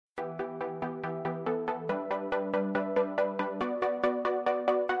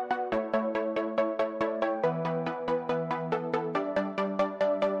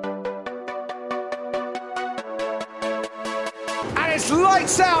And it's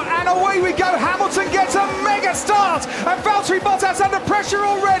lights out, and away we go. Hamilton gets a mega start, and Valtteri Bottas under pressure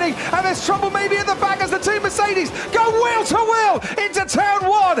already, and there's trouble maybe at the back as the Team Mercedes go wheel to wheel into turn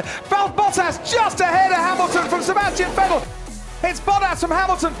one. Bottas just ahead of Hamilton from Sebastian Vettel. It's Bottas from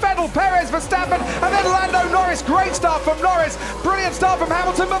Hamilton, Vettel, Perez, Verstappen, and then Lando Norris. Great start from Norris, brilliant start from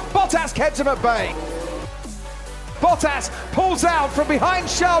Hamilton, but Bottas kept him at bay. Bottas pulls out from behind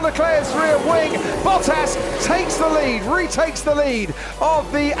Charles Leclerc's rear wing. Bottas takes the lead, retakes the lead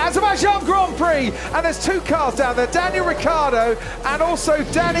of the Azerbaijan Grand Prix. And there's two cars down there, Daniel Ricciardo and also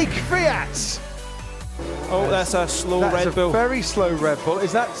Danny Kvyat. Oh, that's a slow Red Bull. That's a very slow Red Bull.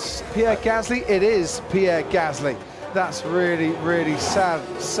 Is that Pierre Gasly? It is Pierre Gasly. That's really, really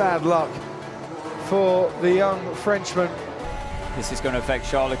sad luck for the young Frenchman. This is going to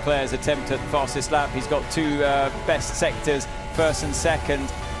affect Charles Leclerc's attempt at the fastest lap. He's got two best sectors, first and second.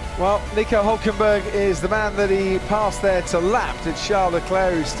 Well, Nico Hulkenberg is the man that he passed there to lap. Did Charles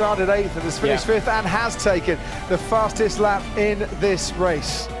Leclerc, who started 8th and has finished 5th and has taken the fastest lap in this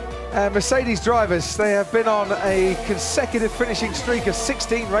race. Mercedes drivers, they have been on a consecutive finishing streak of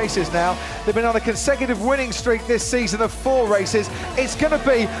 16 races now. They've been on a consecutive winning streak this season of 4 races. It's going to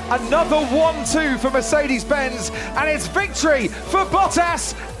be another 1-2 for Mercedes-Benz, and it's victory for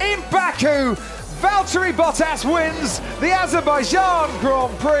Bottas in Baku. Valtteri Bottas wins the Azerbaijan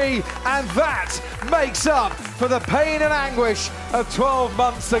Grand Prix, and that makes up for the pain and anguish of 12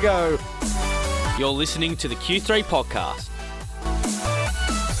 months ago. You're listening to the Q3 podcast.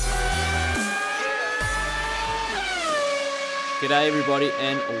 G'day everybody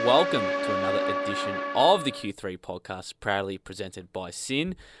and welcome to another edition of the Q3 podcast, proudly presented by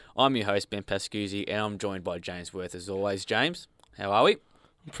Sin. I'm your host Ben Pascuzzi and I'm joined by James Worth as always. James, how are we?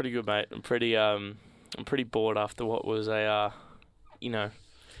 I'm pretty good, mate. I'm pretty bored after what was a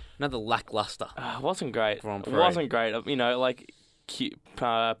another lackluster. It wasn't great. Grand Prix. It wasn't great. Like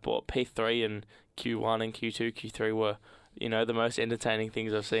P3 and Q1 and Q2, Q3 were the most entertaining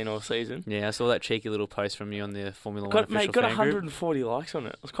things I've seen all season. Yeah, I saw that cheeky little post from you on the Formula 1 official got fan 140 group. likes on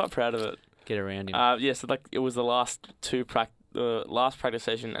it. I was quite proud of it. Get around him. So it was the last last practice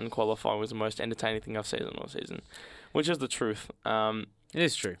session and qualifying was the most entertaining thing I've seen all season, which is the truth. It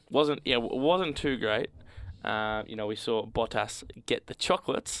is true. Wasn't too great. We saw Bottas get the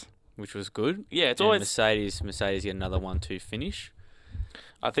chocolates, which was good. Yeah, it's and always Mercedes get another 1-2 finish.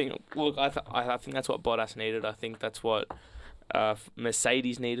 I think think that's what Bottas needed. I think that's what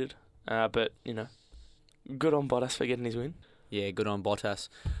Mercedes needed. But good on Bottas for getting his win. Yeah, good on Bottas.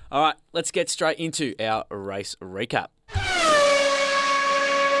 All right, let's get straight into our race recap.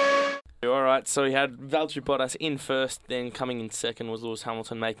 All right, so we had Valtteri Bottas in first, then coming in second was Lewis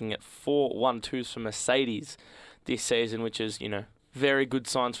Hamilton, making it 4 1-2s for Mercedes this season, which is, very good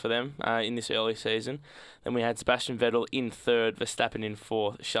signs for them in this early season. Then we had Sebastian Vettel in third, Verstappen in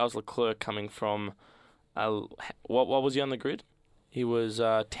fourth, Charles Leclerc coming from, what was he on the grid? He was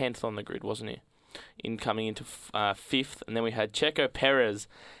 10th on the grid, wasn't he? Coming into fifth, and then we had Checo Perez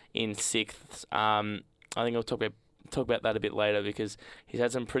in sixth. I think I'll talk about that a bit later because he's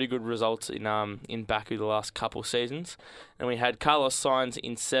had some pretty good results in Baku the last couple seasons. And we had Carlos Sainz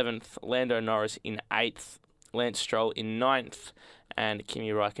in seventh, Lando Norris in eighth, Lance Stroll in ninth, and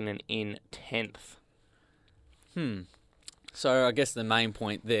Kimi Räikkönen in 10th. So I guess the main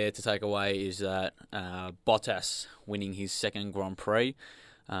point there to take away is that Bottas winning his second Grand Prix,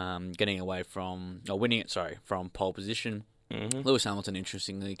 winning it from pole position. Mm-hmm. Lewis Hamilton,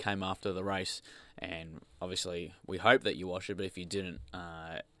 interestingly, came after the race, and obviously we hope that you watched it, but if you didn't,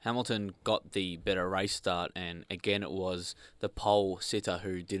 Hamilton got the better race start, and again it was the pole sitter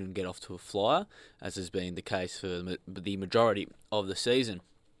who didn't get off to a flyer, as has been the case for the majority of the season.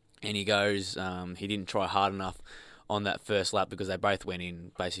 And he goes, he didn't try hard enough on that first lap because they both went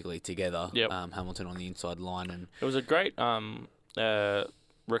in basically together. Yep. Hamilton on the inside line, and it was a great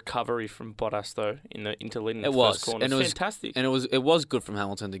recovery from Bottas though in the interleading first corner. It was fantastic, and it was good from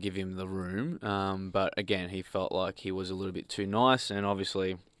Hamilton to give him the room. But again, he felt like he was a little bit too nice, and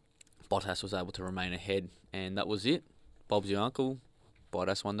obviously Bottas was able to remain ahead, and that was it. Bob's your uncle.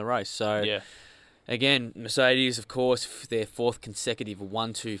 Bottas won the race. So yeah. Again, Mercedes, of course, their fourth consecutive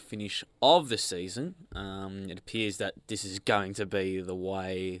 1-2 finish of the season. It appears that this is going to be the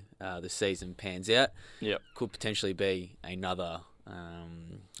way the season pans out. Yep. Could potentially be another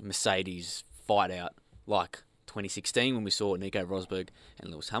Mercedes fight out like 2016 when we saw Nico Rosberg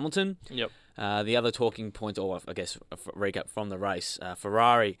and Lewis Hamilton. Yep. The other talking point, or I guess a recap from the race,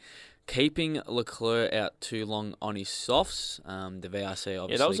 Ferrari keeping Leclerc out too long on his softs. The VRC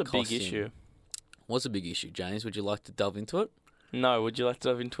obviously that was a big issue. Was a big issue, James. Would you like to delve into it? No. Would you like to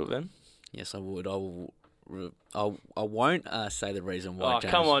delve into it then? Yes, I would. I will I won't say the reason why. Oh,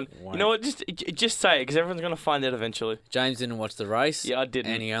 James come on. won't. You know what? Just say it, because everyone's going to find out eventually. James didn't watch the race. Yeah, I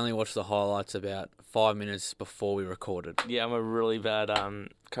didn't. And he only watched the highlights about 5 minutes before we recorded. Yeah, I'm a really bad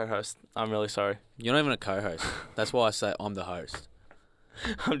co-host. I'm really sorry. You're not even a co-host. That's why I say I'm the host.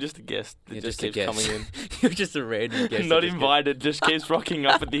 I'm just a guest that You're just just a keeps guest. coming in. You're just a random guest. Not that just invited, just keeps rocking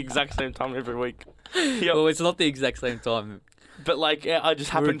up at the exact same time every week. Yep. Well, it's not the exact same time. But like, yeah, I just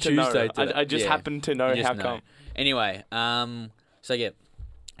happen to know. I just happen to know You just how know. come. Anyway, so yeah,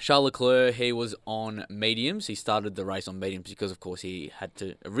 Charles Leclerc, he was on mediums. He started the race on mediums because, of course, he had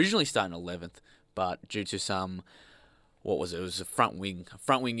to originally start in 11th, but due to some, what was it? It was a front wing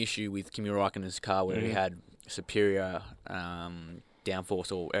issue with Kimi Raikkonen's car where he had superior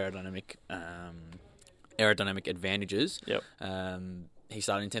downforce or aerodynamic advantages. Yep. He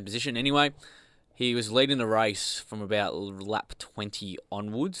started in 10th position anyway. He was leading the race from about lap 20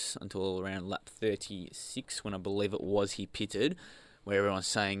 onwards until around lap 36 when I believe it was he pitted, where everyone's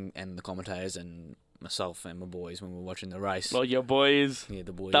saying, and the commentators and myself and my boys when we were watching the race. Well, your boys. Yeah,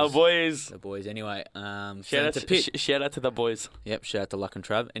 the boys. The boys. The boys. Anyway, Shout out to pit. shout out to the boys. Yep, shout out to Luck and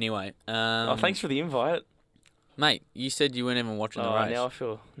Trav. Anyway, Thanks for the invite. mate. You said you weren't even watching the race.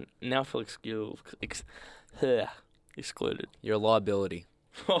 Now I feel excluded. You're a liability.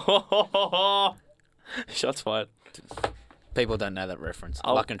 Shots fired. People don't know that reference.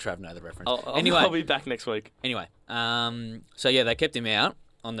 Luck and Trav know the reference. Anyway, I'll be back next week. Anyway, so yeah, they kept him out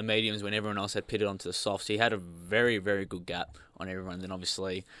on the mediums when everyone else had pitted onto the softs. He had a very, very good gap on everyone. Then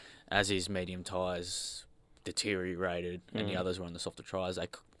obviously, as his medium tyres deteriorated and the others were on the softer tyres, they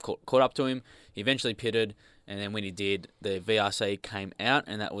caught up to him. He eventually pitted, and then when he did, the VRC came out,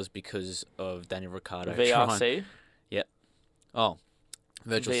 and that was because of Daniel Ricciardo. VRC? Yep. Oh,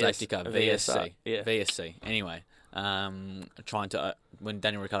 Virtual Safety Car, VSC. Yeah. VSC. Anyway. When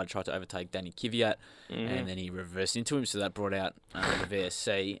Daniel Ricciardo tried to overtake Danny Kvyat, and then he reversed into him, so that brought out the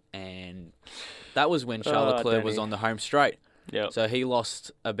VSC, and that was when Charles Leclerc was on the home straight. Yep. So he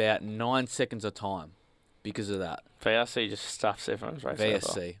lost about 9 seconds of time because of that. VRC just stuffs everyone's race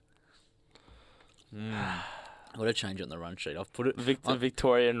VSC. What a change on the run sheet. I've put it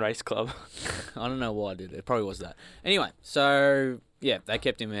Victorian Race Club. I don't know why I did it. It probably was that. Anyway, so yeah, they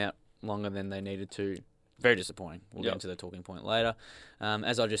kept him out longer than they needed to. Very disappointing. We'll get into the talking point later.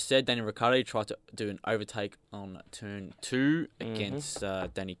 As I just said, Daniel Ricciardo tried to do an overtake on turn 2 against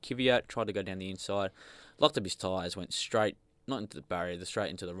Danny Kvyat. Tried to go down the inside. Locked up his tyres. Went straight, not into the barrier,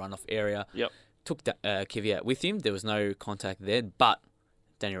 straight into the runoff area. Yep. Took Kvyat with him. There was no contact there, but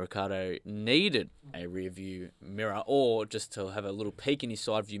Daniel Ricciardo needed a rear view mirror or just to have a little peek in his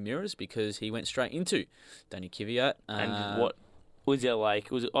side view mirrors because he went straight into Danny Kvyat. And what was it like?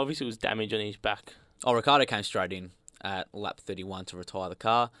 Obviously it was damage on his back. Oh, Ricciardo came straight in at lap 31 to retire the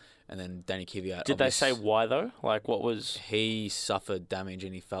car, and then Danny Kvyat. Did they say why though? Like, what was? He suffered damage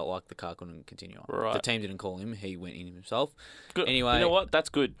and he felt like the car couldn't continue on. Right. The team didn't call him. He went in himself. Good. Anyway, you know what? That's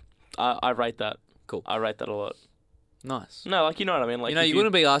good. I rate that. Cool. I rate that a lot. Nice. No, like, you know what I mean. Like, you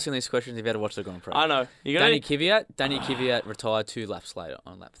wouldn't be asking these questions if you had to watch the Grand Prix. I know. Danny Kvyat retired 2 laps later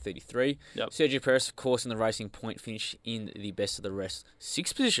on lap 33. Yep. Sergio Perez, of course, in the racing point finish in the best of the rest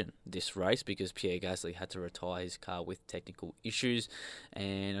 6th position this race because Pierre Gasly had to retire his car with technical issues.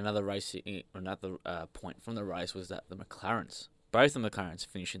 And another point from the race was that the McLarens, both the McLarens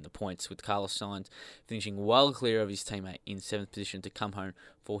finishing the points with Carlos Sainz finishing well clear of his teammate in 7th position to come home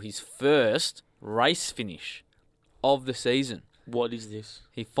for his first race finish of the season. What is this?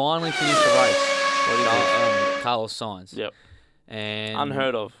 He finally finished the race. What is this? Carlos Sainz. Yep. And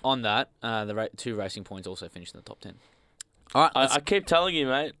unheard of. On that, the 2 racing points also finished in the top 10. All right. I keep telling you,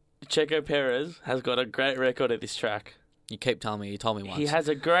 mate, Checo Perez has got a great record at this track. You keep telling me. You told me once. He has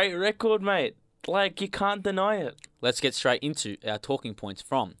a great record, mate. Like, you can't deny it. Let's get straight into our talking points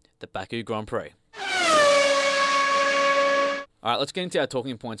from the Baku Grand Prix. All right, let's get into our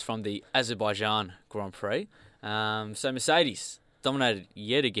talking points from the Azerbaijan Grand Prix. So Mercedes dominated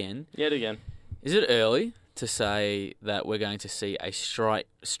yet again. Yet again. Is it early to say that we're going to see a straight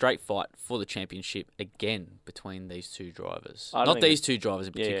fight for the championship again between these 2 drivers? Not these 2 drivers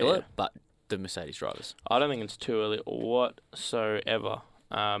in particular, but the Mercedes drivers. I don't think it's too early whatsoever.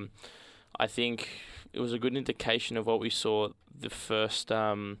 I think it was a good indication of what we saw the first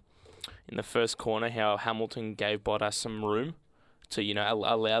in the first corner, how Hamilton gave Bottas some room to, you know,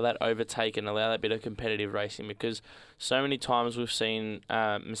 allow that overtake and allow that bit of competitive racing, because so many times we've seen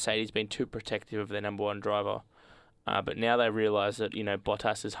Mercedes being too protective of their number 1 driver. But now they realise that, you know,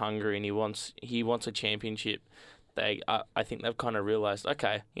 Bottas is hungry and he wants a championship. I think they've kind of realised,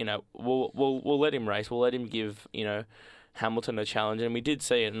 okay, you know, we'll let him race. We'll let him give, you know, Hamilton a challenge, and we did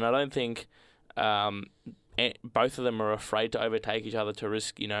see it. And I don't think both of them are afraid to overtake each other to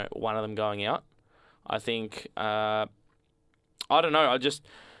risk, one of them going out. I think, I don't know.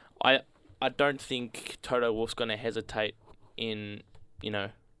 I don't think Toto Wolff's going to hesitate in,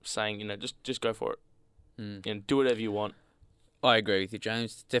 saying, just go for it. Do whatever you want. I agree with you,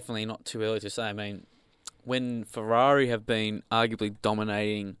 James. It's definitely not too early to say. I mean, when Ferrari have been arguably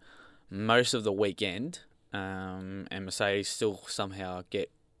dominating most of the weekend, and Mercedes still somehow get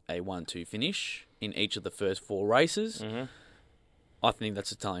a 1-2 finish in each of the first 4 races, I think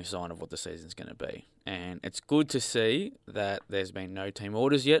that's a telling sign of what the season's going to be. And it's good to see that there's been no team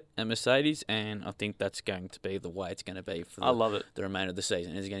orders yet at Mercedes, and I think that's going to be the way it's going to be for the remainder of the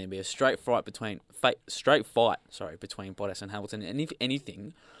season. It's going to be a straight fight between Bottas and Hamilton. And if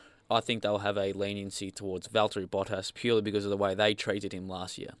anything, I think they'll have a leniency towards Valtteri Bottas purely because of the way they treated him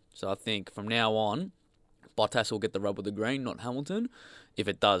last year. So I think from now on, Bottas will get the rub of the green, not Hamilton, if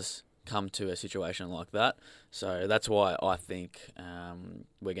it does come to a situation like that. So that's why I think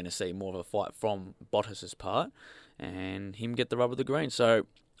we're going to see more of a fight from Bottas's part and him get the rub of the green. So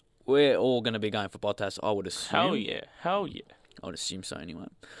we're all going to be going for Bottas, I would assume. Hell yeah. I would assume so anyway.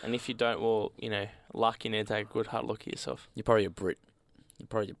 And if you don't, well, luck, you need to take a good hard look at yourself. You're probably a Brit.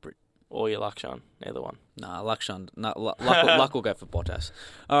 Or you're Lakshan, either one. Nah, Lakshan. Luck will go for Bottas.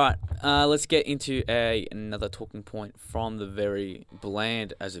 All right, let's get into another talking point from the very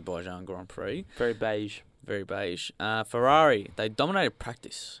bland Azerbaijan Grand Prix. Very beige. Ferrari, they dominated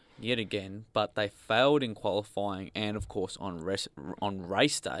practice yet again, but they failed in qualifying and, of course, on race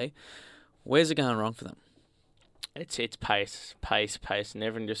day. Where's it going wrong for them? It's pace, and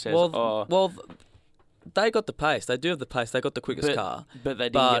everyone just says, Well, they got the pace. They do have the pace. They got the quickest car. But they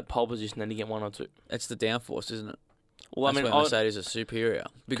didn't get pole position. They didn't get 1 or 2. It's the downforce, isn't it? Well, That's where Mercedes is superior.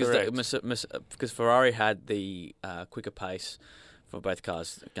 Because Ferrari had the quicker pace for both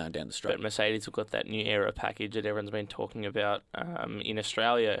cars going down the straight. But Mercedes have got that new aero package that everyone's been talking about. In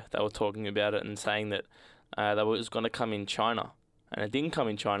Australia, they were talking about it and saying that that was going to come in China. And it didn't come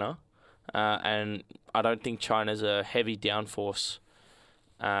in China. And I don't think China's a heavy downforce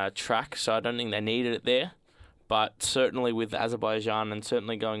track, so I don't think they needed it there. But certainly with Azerbaijan and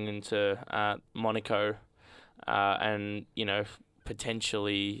certainly going into Monaco and,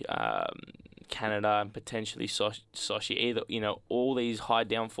 potentially Canada and potentially Sochi, either, all these high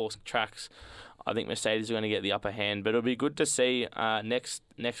downforce tracks, I think Mercedes are going to get the upper hand. But it'll be good to see next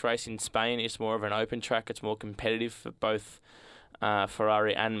race in Spain. It's more of an open track. It's more competitive for both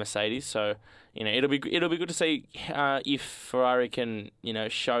Ferrari and Mercedes. So, it'll be good to see if Ferrari can,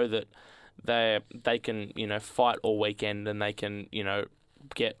 show that they can, fight all weekend and they can,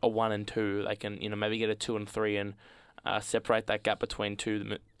 get a 1 and 2. They can, maybe get a 2 and 3 and separate that gap between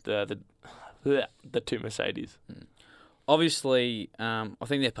the two Mercedes. Obviously, I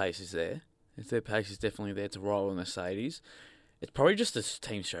think their pace is there. Their pace is definitely there to roll with Mercedes. It's probably just a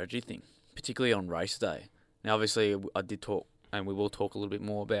team strategy thing, particularly on race day. Now, obviously, I did talk, and we will talk a little bit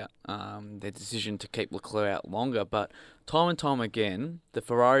more about their decision to keep Leclerc out longer, but time and time again, the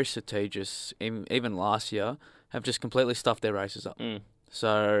Ferrari strategists, even last year, have just completely stuffed their races up.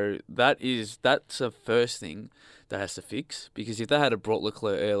 So that's a first thing that has to fix, because if they had brought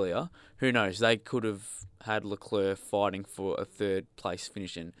Leclerc earlier, who knows, they could have had Leclerc fighting for a third place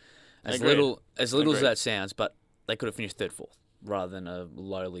finish in. As little as that sounds, but they could have finished 3rd, 4th, rather than a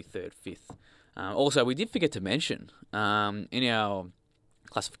lowly 3rd, 5th. Also, we did forget to mention, in our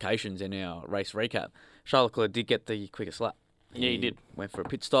classifications, in our race recap, Charles Leclerc did get the quickest lap. Yeah, he did. Went for a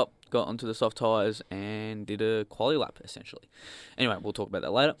pit stop, got onto the soft tyres, and did a quali lap, essentially. Anyway, we'll talk about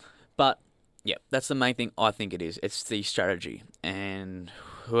that later. But, yeah, that's the main thing I think it is. It's the strategy. And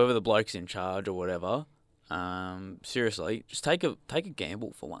whoever the bloke's in charge or whatever, seriously, just take a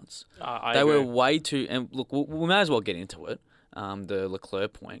gamble for once. I they agree. were way too... And look, we may as well get into it. The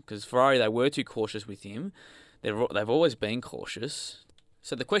Leclerc point, because Ferrari, they were too cautious with him. They've always been cautious.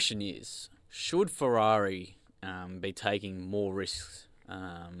 So the question is, should Ferrari be taking more risks,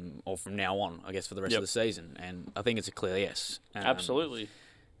 or from now on, I guess, for the rest of the season? And I think it's a clear yes. Absolutely.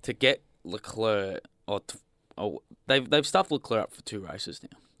 To get Leclerc, they've stuffed Leclerc up for 2 races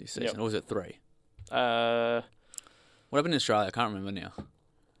now this season, or was it 3? What happened in Australia? I can't remember now.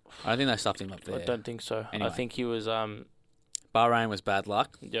 I think they stuffed him up there. I don't think so. Anyway. I think he was... Bahrain was bad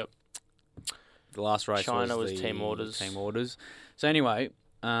luck. Yep. The last race China was the team orders. So anyway,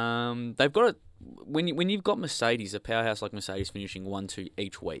 they've got when you've got Mercedes, a powerhouse like Mercedes, finishing 1-2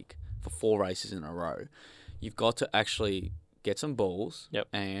 each week for 4 races in a row, you've got to actually get some balls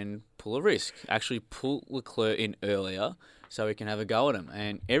and pull a risk. Actually pull Leclerc in earlier so he can have a go at him.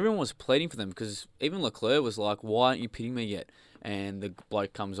 And everyone was pleading for them, because even Leclerc was like, "Why aren't you pitting me yet?" and the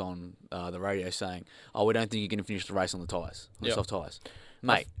bloke comes on the radio saying, "Oh, we don't think you're going to finish the race on the tyres, on the soft tyres."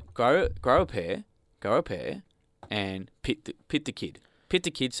 Mate, grow a pair, and pit the kid. Pit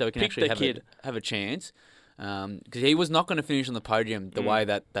the kid so he can actually have a chance. Because he was not going to finish on the podium the way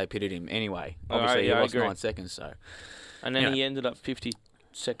that they pitted him anyway. Obviously, he lost 9 seconds. So, and then he ended up 50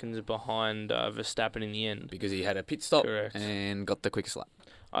 seconds behind Verstappen in the end because he had a pit stop. Correct. And got the quickest lap.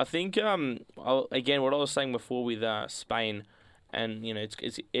 I think again what I was saying before with Spain, and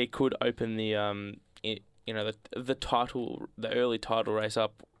it could open the the title, the early title race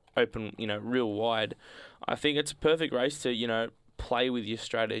up open real wide. I think it's a perfect race to play with your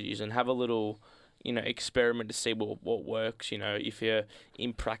strategies and have a little experiment to see what works. If you're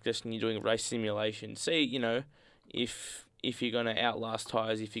in practice and you're doing race simulation, see if you're going to outlast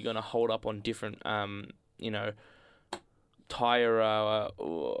tyres, if you're going to hold up on different tyre,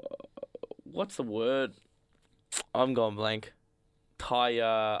 what's the word? I'm going blank. Tyre,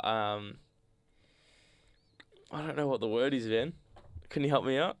 I don't know what the word is, Ben. Can you help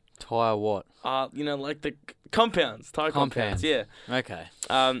me out? Tyre what? Like the compounds. Tyre compounds, yeah. Okay.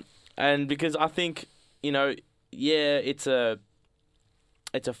 And because I think, it's a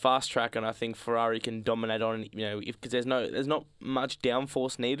fast track, and I think Ferrari can dominate on because there's not much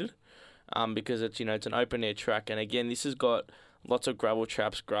downforce needed. Because it's it's an open air track, and again this has got lots of gravel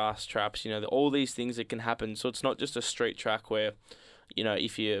traps, grass traps, all these things that can happen. So it's not just a street track where,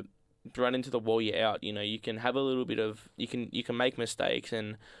 if you run into the wall, you're out. You can have a little bit of you can make mistakes,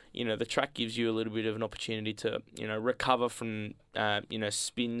 and the track gives you a little bit of an opportunity to recover from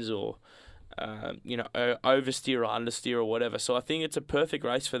spins or oversteer or understeer or whatever. So I think it's a perfect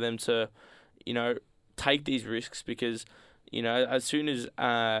race for them to take these risks because as soon as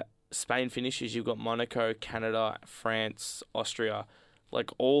Spain finishes, you've got Monaco, Canada, France, Austria,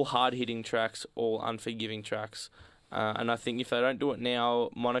 like all hard-hitting tracks, all unforgiving tracks. And I think if they don't do it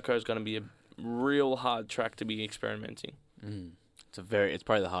now, Monaco is going to be a real hard track to be experimenting. Mm. It's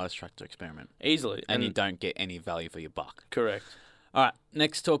probably the hardest track to experiment. Easily. And you don't get any value for your buck. Correct. All right,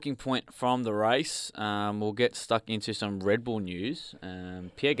 next talking point from the race. We'll get stuck into some Red Bull news.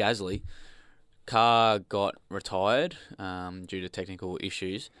 Pierre Gasly, car got retired due to technical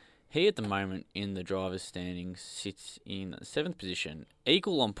issues. He, at the moment, in the driver's standings, sits in 7th position,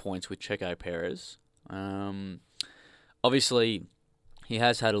 equal on points with Checo Perez. Obviously, he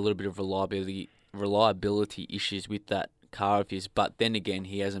has had a little bit of reliability issues with that car of his, but then again,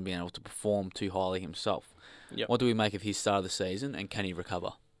 he hasn't been able to perform too highly himself. Yep. What do we make of his start of the season, and can he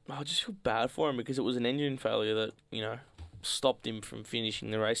recover? I just feel bad for him because it was an engine failure that, stopped him from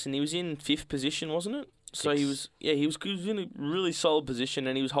finishing the race, and he was in 5th position, wasn't it? So he was in a really solid position,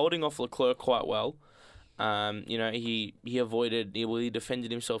 and he was holding off Leclerc quite well. He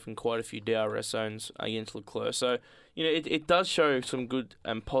defended himself in quite a few DRS zones against Leclerc. So, it does show some good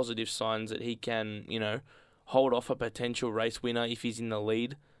and positive signs that he can, hold off a potential race winner if he's in the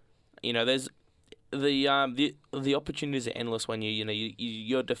lead. There's the opportunities are endless when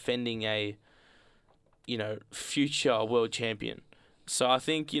you're defending a, future world champion. So I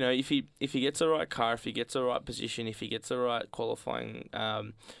think if he gets the right car, if he gets the right position, if he gets the right qualifying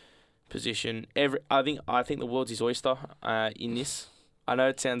position, I think the world's his oyster in this. I know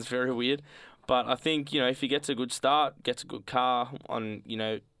it sounds very weird, but I think if he gets a good start, gets a good car on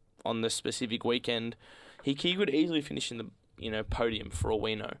the specific weekend, he could easily finish in the podium for all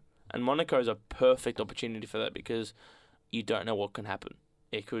we know. And Monaco is a perfect opportunity for that because you don't know what can happen.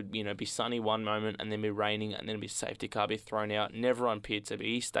 It could, be sunny one moment and then be raining and then be safety car be thrown out. Never on pits.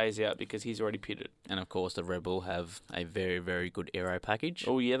 He stays out because he's already pitted. And of course, the Red Bull have a very, very good aero package.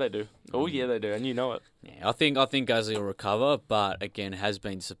 Oh yeah, they do. And you know it. Yeah, I think Gasly will recover, but again, it has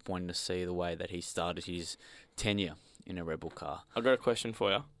been disappointing to see the way that he started his tenure in a Red Bull car. I've got a question for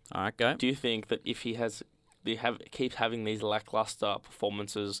you. All right, go. Do you think that if keeps having these lackluster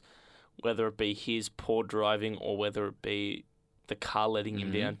performances, whether it be his poor driving or whether it be the car letting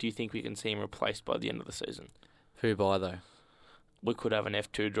him down, do you think we can see him replaced by the end of the season? Who by, though? We could have an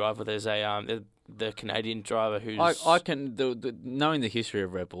F2 driver. There's the Canadian driver who's... I can... knowing the history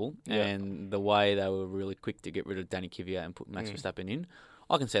of Red Bull and the way they were really quick to get rid of Danny Kvyat and put Max Verstappen in,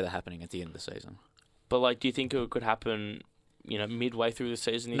 I can see that happening at the end of the season. But, do you think it could happen, midway through the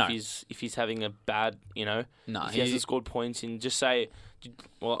season if he's having a bad, No. If he hasn't scored points in, just say...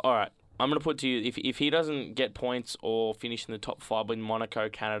 Well, all right. I'm going to put to you, if he doesn't get points or finish in the top 5 in Monaco,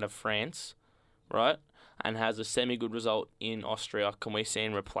 Canada, France, right, and has a semi-good result in Austria, can we see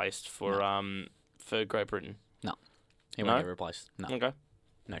him replaced for Great Britain? No. He won't get replaced. No. Okay.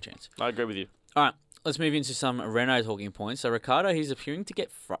 No chance. I agree with you. All right. let's move into some Renault talking points. So Ricciardo, he's appearing to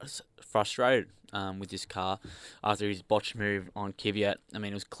get frustrated with this car after his botched move on Kvyat. I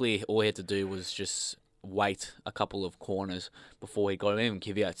mean, it was clear all he had to do was just wait a couple of corners before he got him. Even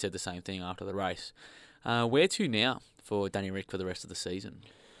Kvyat said the same thing after the race. Where to now for Danny Ric for the rest of the season?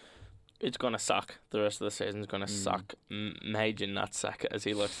 It's going to suck. The rest of the season's going to suck. Major nutsack, as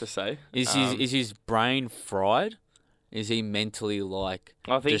he likes to say. Is his brain fried? Is he mentally like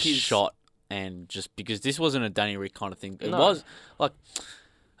I think just he's shot? And just because this wasn't a Danny Ric kind of thing. It No. was like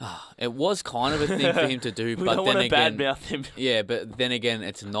it was kind of a thing for him to do, We but don't then want to again, badmouth him. yeah, but then again,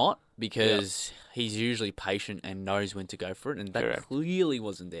 it's not because he's usually patient and knows when to go for it, and that Correct. clearly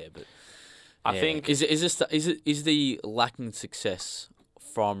wasn't there. But I yeah. think is the lacking success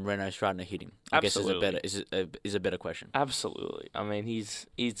from Renault starting to hit him? I guess Absolutely. is a better question. Absolutely. I mean, he's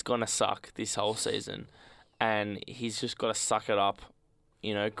going to suck this whole season, and he's just got to suck it up,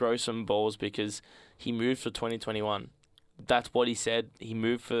 grow some balls, because he moved for 2021. That's what he said. He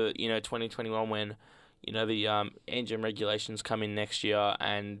moved for, 2021 when, the engine regulations come in next year,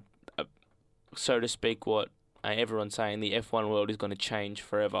 and so to speak, what everyone's saying, the F1 world is going to change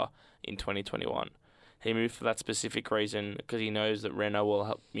forever in 2021. He moved for that specific reason because he knows that Renault will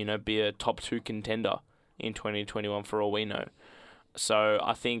help, be a top 2 contender in 2021 for all we know. So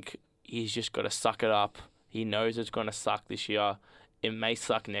I think he's just got to suck it up. He knows it's going to suck this year. It may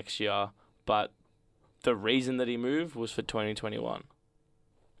suck next year, but the reason that he moved was for 2021.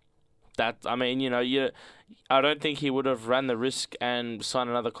 I don't think he would have ran the risk and signed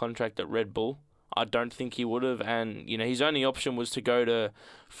another contract at Red Bull. I don't think he would have, and his only option was to go to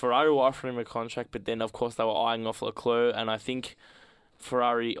Ferrari, who offered him a contract, but then of course they were eyeing off Leclerc, and I think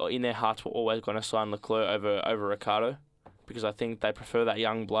Ferrari in their hearts were always going to sign Leclerc over Ricciardo, because I think they prefer that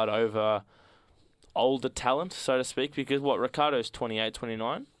young blood over older talent, so to speak. Because Ricciardo's 28,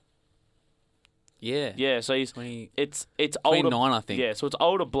 29. Yeah, so he's 20, it's 29, older, I think. Yeah, so it's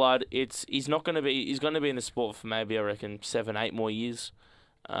older blood. He's going to be in the sport for maybe, I reckon, 7-8 more years.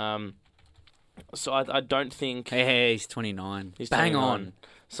 So I don't think Hey, he's 29. he's Bang 29. on.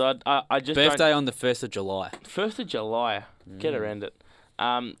 So I just Birthday on the 1st of July. 1st of July. Get around it.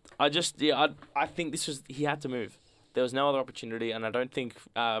 I think he had to move. There was no other opportunity, and I don't think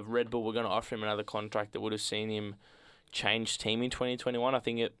Red Bull were going to offer him another contract that would have seen him change team in 2021. I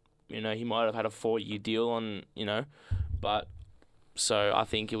think he might have had a 4-year deal on, but so I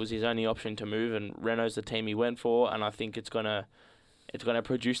think it was his only option to move, and Renault's the team he went for, and I think it's gonna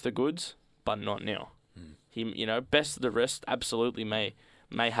produce the goods, but not now. He, best of the rest absolutely may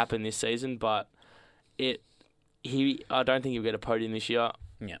happen this season, but I don't think he'll get a podium this year.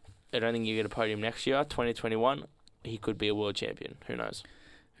 Yeah. I don't think he'll get a podium next year. 2021, he could be a world champion. Who knows?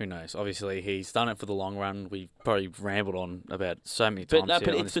 Who knows? Obviously, he's done it for the long run. We've probably rambled on about so many times But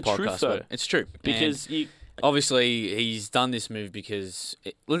on it's this the podcast. truth, though. But it's true. Because obviously, he's done this move because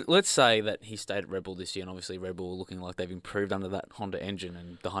let's say that he stayed at Red Bull this year, and obviously Red Bull looking like they've improved under that Honda engine,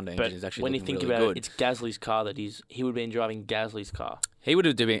 and the Honda engine is actually when you looking think really about good. it, it's Gasly's car that he would have been driving Gasly's car. He would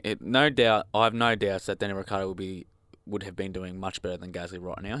have doing it, no doubt. I have no doubts that Danny Ricciardo would have been doing much better than Gasly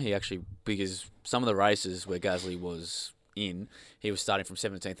right now. He actually, because some of the races where Gasly was in, he was starting from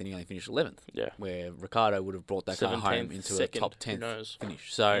 17th and he only finished 11th. Yeah. Where Ricciardo would have brought that car home into second, a top who 10th knows?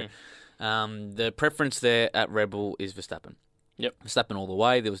 finish. So the preference there at Red Bull is Verstappen. Yep. Verstappen all the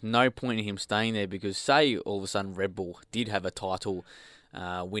way. There was no point in him staying there because, say, all of a sudden Red Bull did have a title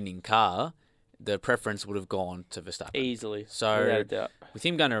winning car, the preference would have gone to Verstappen. Easily. So without a doubt. with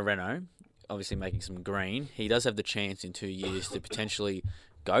him going to Renault, obviously making some green, he does have the chance in 2 years to potentially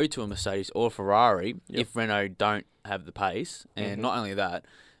go to a Mercedes or a Ferrari if Renault don't have the pace. And not only that,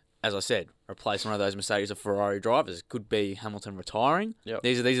 as I said, replace one of those Mercedes or Ferrari drivers. Could be Hamilton retiring. Yep.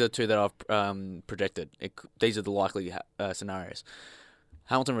 These are the two that I've projected. These are the likely scenarios.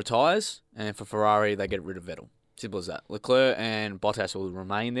 Hamilton retires, and for Ferrari, they get rid of Vettel. Simple as that. Leclerc and Bottas will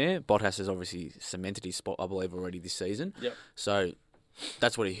remain there. Bottas has obviously cemented his spot, I believe, already this season. Yep. So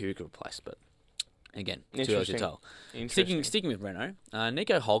that's what he could replace. But again, too early to tell. Sticking with Renault,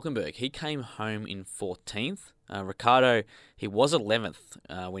 Nico Hülkenberg, he came home in 14th. Ricciardo, he was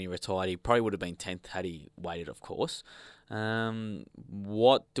 11th when he retired. He probably would have been 10th had he waited, of course.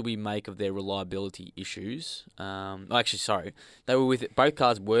 What do we make of their reliability issues? They were both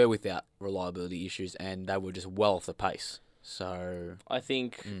cars were without reliability issues, and they were just well off the pace. So I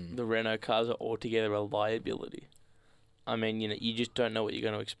think the Renault cars are altogether reliability. I mean, you just don't know what you're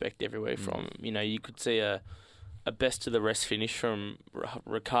going to expect everywhere from. You could see a best to the rest finish from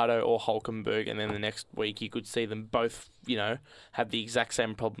Ricciardo or Hülkenberg, and then the next week you could see them both, have the exact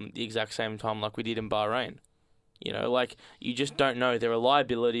same problem at the exact same time, like we did in Bahrain. You just don't know the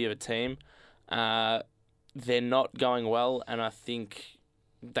reliability of a team. They're not going well, and I think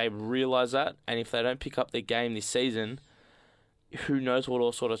they realise that. And if they don't pick up their game this season, who knows what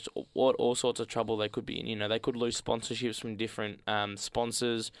all sorts of trouble they could be in. You know, they could lose sponsorships from different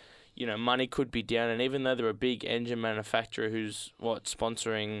sponsors. You know, money could be down, and even though they're a big engine manufacturer who's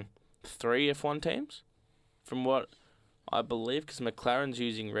sponsoring 3 F1 teams, from what I believe, because McLaren's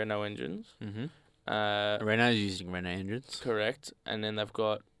using Renault engines. Mm-hmm. Renault's using Renault engines. Correct, and then they've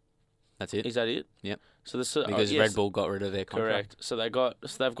got. That's it. Is that it? Yep. So this because Red Bull got rid of their contract. Correct. So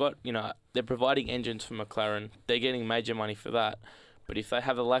they've got you know, they're providing engines for McLaren. They're getting major money for that. But if they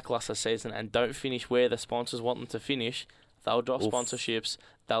have a lackluster season and don't finish where the sponsors want them to finish, they'll drop sponsorships.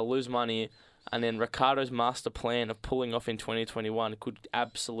 They'll lose money. And then Ricciardo's master plan of pulling off in 2021 could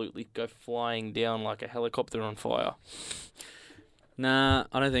absolutely go flying down like a helicopter on fire. Nah,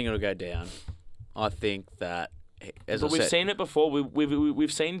 I don't think it'll go down. I think that, we've seen it before.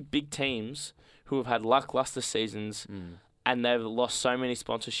 We've seen big teams who have had lackluster seasons and they've lost so many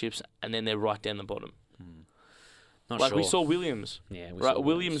sponsorships and then they're right down the bottom. Not like sure. We saw Williams. Yeah,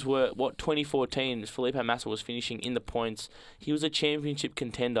 Williams were, 2014, Felipe Massa was finishing in the points. He was a championship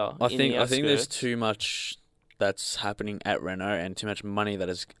contender. I think there's too much that's happening at Renault and too much money that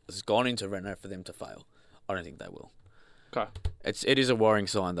has gone into Renault for them to fail. I don't think they will. Okay. It is a worrying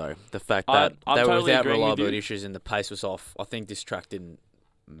sign, though. The fact that I'm they were totally without agreeing with reliability you. issues and the pace was off. I think this track didn't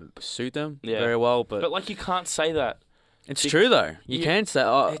suit them Yeah. very well. But like, you can't say that. it's true, though. You can say...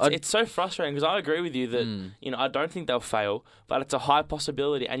 It's so frustrating because I agree with you that, you know, I don't think they'll fail, but it's a high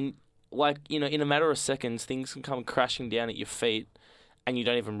possibility. And, like, you know, in a matter of seconds, things can come crashing down at your feet and you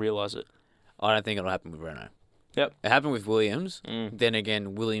don't even realise it. I don't think it'll happen with Renault. Yep. It happened with Williams. Then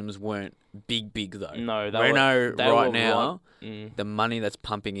again, Williams weren't big, though. No, Renault they were now, the money that's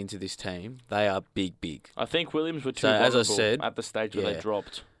pumping into this team, they are big. I think Williams were too So, as I vulnerable said, at the stage where they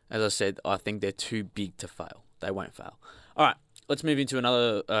dropped. As I said, I think they're too big to fail. They won't fail. All right, let's move into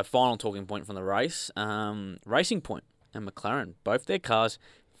another final talking point from the race. Racing Point and McLaren, both their cars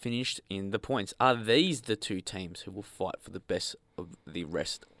finished in the points. Are these the two teams who will fight for the best of the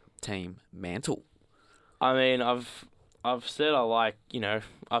rest team mantle? I mean, I've said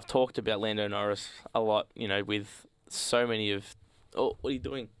I've talked about Lando Norris a lot, you know, with so many of... Oh, what are you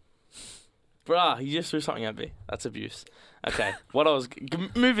doing? Bruh, you just threw something at me. That's abuse. Okay,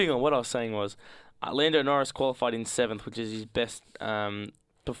 moving on, what I was saying was, Lando Norris qualified in 7th, which is his best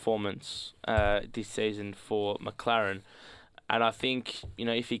performance this season for McLaren. And I think, you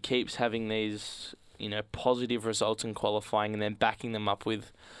know, if he keeps having these, you know, positive results in qualifying and then backing them up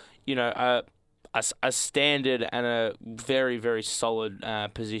with, you know, a standard and a very, very solid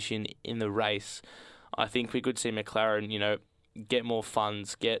position in the race, I think we could see McLaren, you know, get more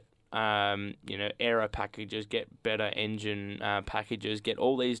funds, get, you know, aero packages, get better engine packages, get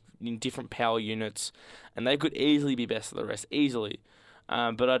all these different power units, and they could easily be best of the rest, easily.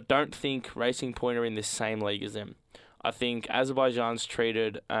 But I don't think Racing Point are in the same league as them. I think Azerbaijan's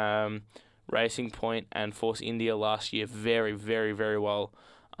treated Racing Point and Force India last year very, very, very well.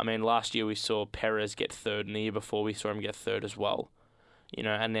 I mean, last year we saw Perez get 3rd, and the year before we saw him get 3rd as well. You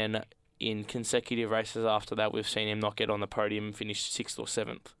know, and then in consecutive races after that, we've seen him not get on the podium and finish 6th or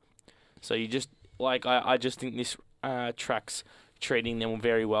 7th. So you just, like, I just think this track's treating them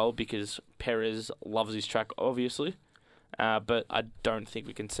very well because Perez loves his track, obviously. But I don't think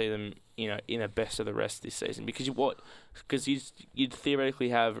we can see them, you know, in a best of the rest this season because you'd theoretically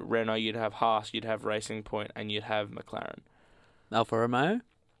have Renault, you'd have Haas, you'd have Racing Point, and you'd have McLaren. Alfa Romeo?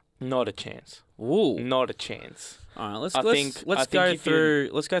 Not a chance. Ooh. Not a chance. All right, let's go through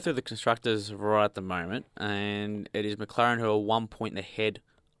the constructors right at the moment, and it is McLaren who are 1 point ahead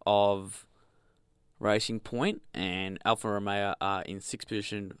of Racing Point, and Alfa Romeo are in 6th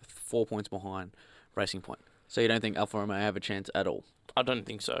position, 4 points behind Racing Point. So you don't think Alfa Romeo have a chance at all? I don't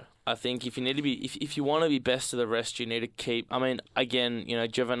think so. I think if you need to be, if you want to be best of the rest, you need to keep. I mean, again, you know,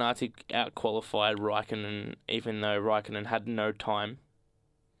 Giovinazzi out-qualified Raikkonen, even though Raikkonen had no time.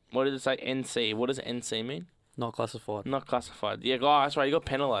 What did it say? NC. What does NC mean? Not classified. Not classified. Yeah, that's right. You got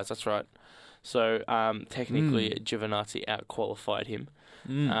penalised. That's right. So technically, Giovinazzi out-qualified him.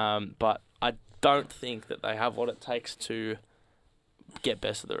 But I don't think that they have what it takes to get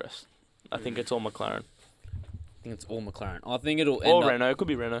best of the rest. I think it's all McLaren. I think it's all McLaren. I think it'll end or up, Renault. It could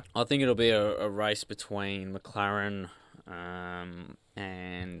be Renault. I think it'll be a race between McLaren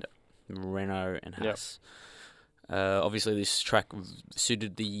and Renault and Haas. Yep. Obviously, this track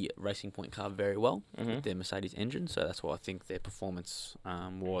suited the Racing Point car very well with their Mercedes engine, so that's why I think their performance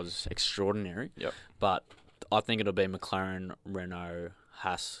was extraordinary. Yep. But I think it'll be McLaren, Renault,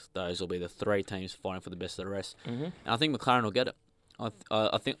 Haas. Those will be the 3 teams fighting for the best of the rest. And I think McLaren will get it.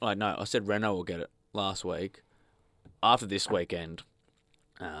 I think I said Renault will get it last week. After this weekend,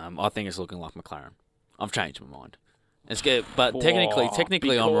 I think it's looking like McLaren. I've changed my mind. It's good, but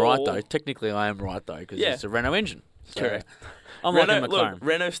technically I'm right though. Technically I am right though because it's a Renault engine. So Correct. I'm Renault, liking McLaren. look,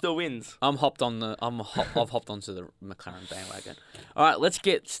 Renault still wins. I've hopped onto the McLaren bandwagon. All right, let's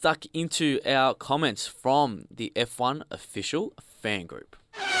get stuck into our comments from the F1 official fan group.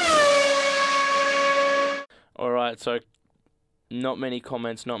 All right, so not many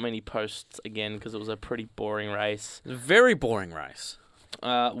comments, not many posts again because it was a pretty boring race. It's a very boring race.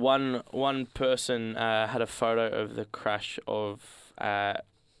 One person had a photo of the crash of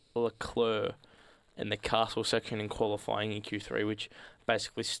Leclerc in the castle section in qualifying in Q3, which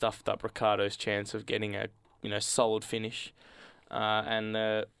basically stuffed up Ricciardo's chance of getting a solid finish. And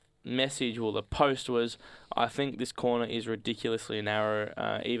the message, the post was, I think this corner is ridiculously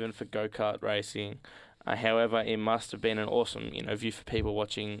narrow, even for go-kart racing. However, it must have been an awesome view for people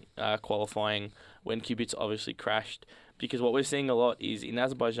watching qualifying when Kubica obviously crashed. Because what we're seeing a lot is in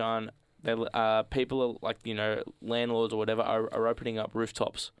Azerbaijan, people are landlords or whatever are opening up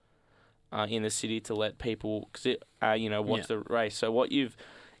rooftops in the city to let people watch the race. So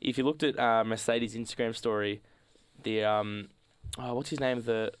if you looked at Mercedes' Instagram story, the what's his name,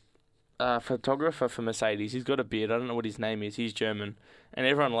 the photographer for Mercedes, he's got a beard. I don't know what his name is. He's German, and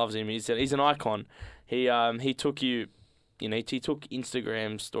everyone loves him. He's an icon. He took he took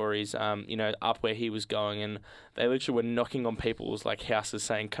Instagram stories, up where he was going, and they literally were knocking on people's houses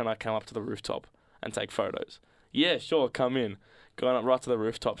saying, "Can I come up to the rooftop and take photos?" Yeah, sure, come in. Going up right to the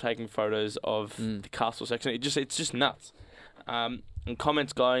rooftop, taking photos of the castle section. It's just nuts. And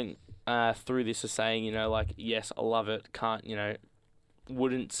comments going through this are saying, yes, I love it.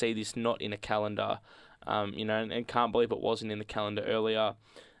 Wouldn't see this not in a calendar, and can't believe it wasn't in the calendar earlier.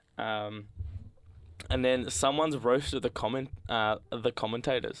 And then someone's roasted the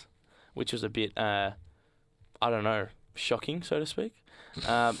commentators, which was a bit, shocking, so to speak.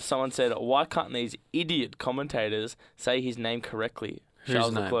 Someone said, why can't these idiot commentators say his name correctly?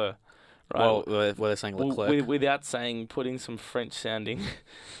 Charles Leclerc. Right. Well, were they saying Leclerc? Without putting some French-sounding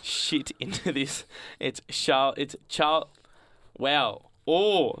shit into this. It's Charles. Wow.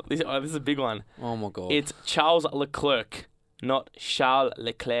 Oh, this is a big one. Oh, my God. It's Charles Leclerc, not Charles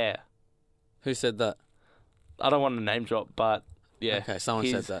Leclerc. Who said that? I don't want to name drop, but yeah. Okay, someone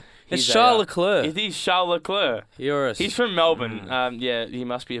said that. It's Charles Leclerc. It is Charles Leclerc. He's from Melbourne. He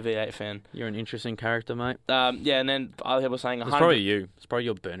must be a V8 fan. You're an interesting character, mate. And then other people saying... It's probably you. It's probably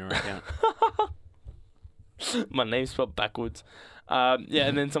your burner account. My name's spelled backwards. And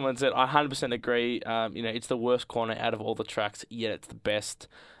then someone said, I 100% agree. It's the worst corner out of all the tracks, yet it's the best.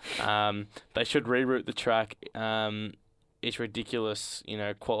 They should reroute the track. It's ridiculous.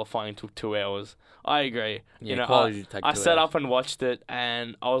 Qualifying took 2 hours. I agree. I sat up and watched it,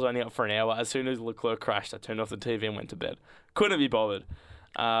 and I was only up for an hour. As soon as Leclerc crashed, I turned off the TV and went to bed. Couldn't be bothered.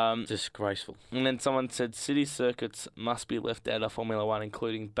 Disgraceful. And then someone said city circuits must be left out of Formula One,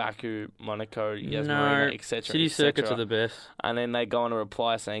 including Baku, Monaco, Yas Marina, etc. City circuits are the best. And then they go on a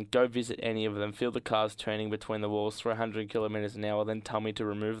reply saying, go visit any of them, feel the cars turning between the walls for 100 kilometres an hour, then tell me to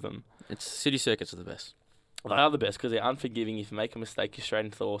remove them. City circuits are the best. They are the best because they're unforgiving. If you make a mistake, you're straight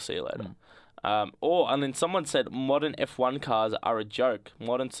into the wall. See you later. And then someone said modern F1 cars are a joke.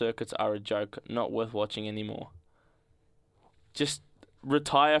 Modern circuits are a joke. Not worth watching anymore. Just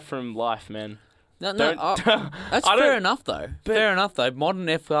retire from life, man. That's fair enough, though. Fair enough, though. Modern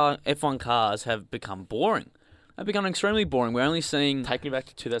F1 cars have become boring. They've become extremely boring. We're only seeing... Take me back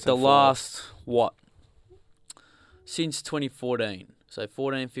to 2004. The last, since 2014. So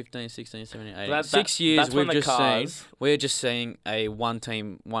 14, 15, 16, 17, 18. 6 years we're just seeing a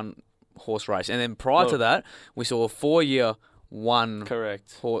one-team, one-horse race. And then prior to that, we saw a 4-year,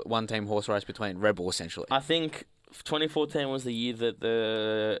 one-team horse race between Red Bull, essentially. I think 2014 was the year that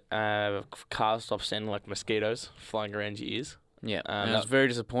the cars stopped sounding like mosquitoes flying around your ears. Yeah, and it was very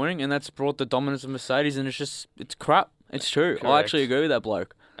disappointing, and that's brought the dominance of Mercedes, and it's crap. It's true. Correct. I actually agree with that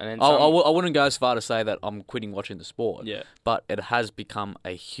bloke. And then I wouldn't go as far to say that I'm quitting watching the sport. Yeah. But it has become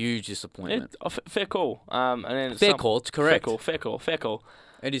a huge disappointment. Fair call. And then fair call. It's correct. Fair call.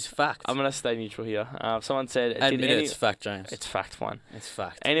 It is fact. I'm gonna stay neutral here. Someone said, it's fact, James. It's fact, one. It's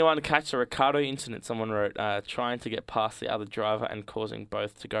fact. Anyone catch the Ricciardo incident? Someone wrote, trying to get past the other driver and causing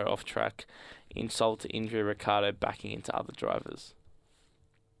both to go off track, insult to injury. Ricciardo backing into other drivers.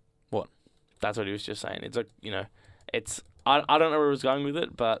 What? That's what he was just saying. It's it's. I don't know where he was going with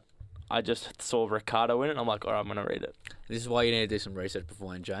it, but I just saw Ricciardo in it, and I'm like, all right, I'm going to read it. This is why you need to do some research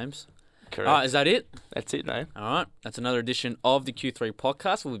beforehand, James. Correct. All right, is that it? That's it, mate. All right, that's another edition of the Q3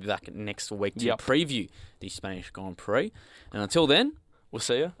 podcast. We'll be back next week to preview the Spanish Grand Prix. And until then, we'll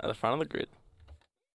see you at the front of the grid.